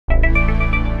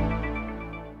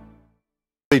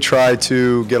Tried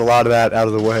to get a lot of that out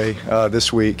of the way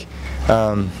this week.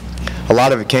 A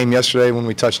lot of it came yesterday when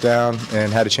we touched down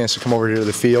and had a chance to come over here to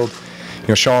the field. You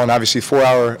know, Sean, obviously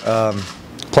 4-hour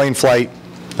plane flight.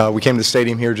 We came to the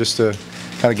stadium here just to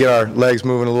kind of get our legs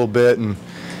moving a little bit and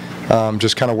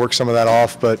just kind of work some of that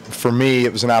off. But for me,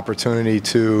 it was an opportunity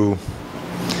to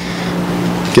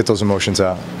get those emotions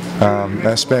out.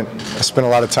 I spent a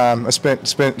lot of time. I spent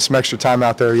some extra time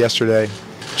out there yesterday,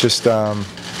 just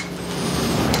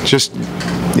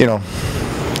you know,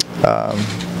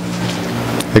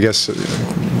 I guess you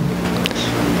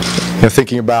know,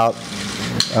 thinking about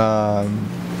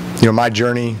you know, my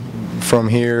journey from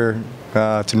here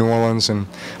to New Orleans, and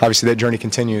obviously that journey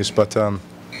continues. But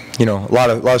you know, a lot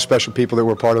of special people that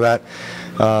were part of that.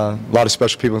 A lot of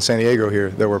special people in San Diego here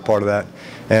that were part of that,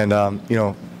 and you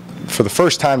know, for the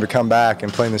first time to come back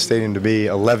and play in the stadium, to be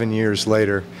 11 years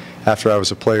later after I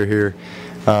was a player here,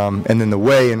 and then the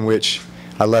way in which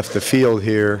I left the field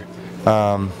here,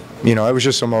 you know, it was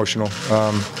just emotional.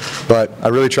 But I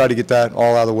really tried to get that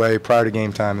all out of the way prior to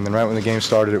game time, and then right when the game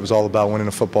started, it was all about winning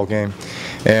a football game.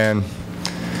 And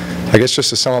I guess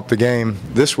just to sum up the game,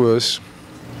 this was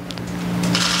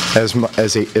as much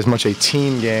a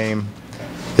team game,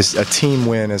 as a team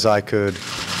win as I could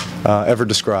ever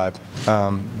describe.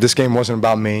 This game wasn't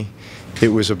about me. It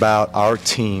was about our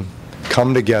team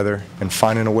coming together and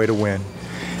finding a way to win.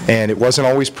 And it wasn't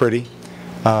always pretty.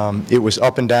 It was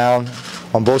up and down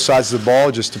on both sides of the ball,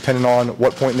 just depending on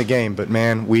what point in the game. But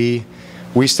man, we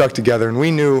stuck together, and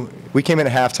we came in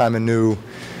at halftime and knew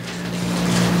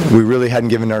we really hadn't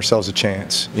given ourselves a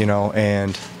chance, you know.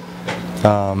 And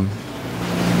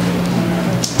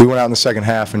we went out in the second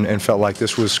half and felt like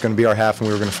this was going to be our half, and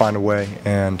we were going to find a way.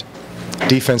 And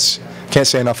defense, can't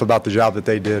say enough about the job that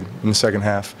they did in the second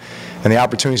half, and the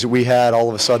opportunities that we had all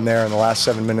of a sudden there in the last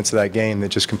 7 minutes of that game that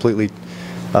just completely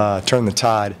turned the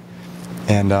tide.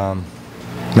 And man,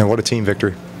 what a team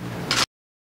victory.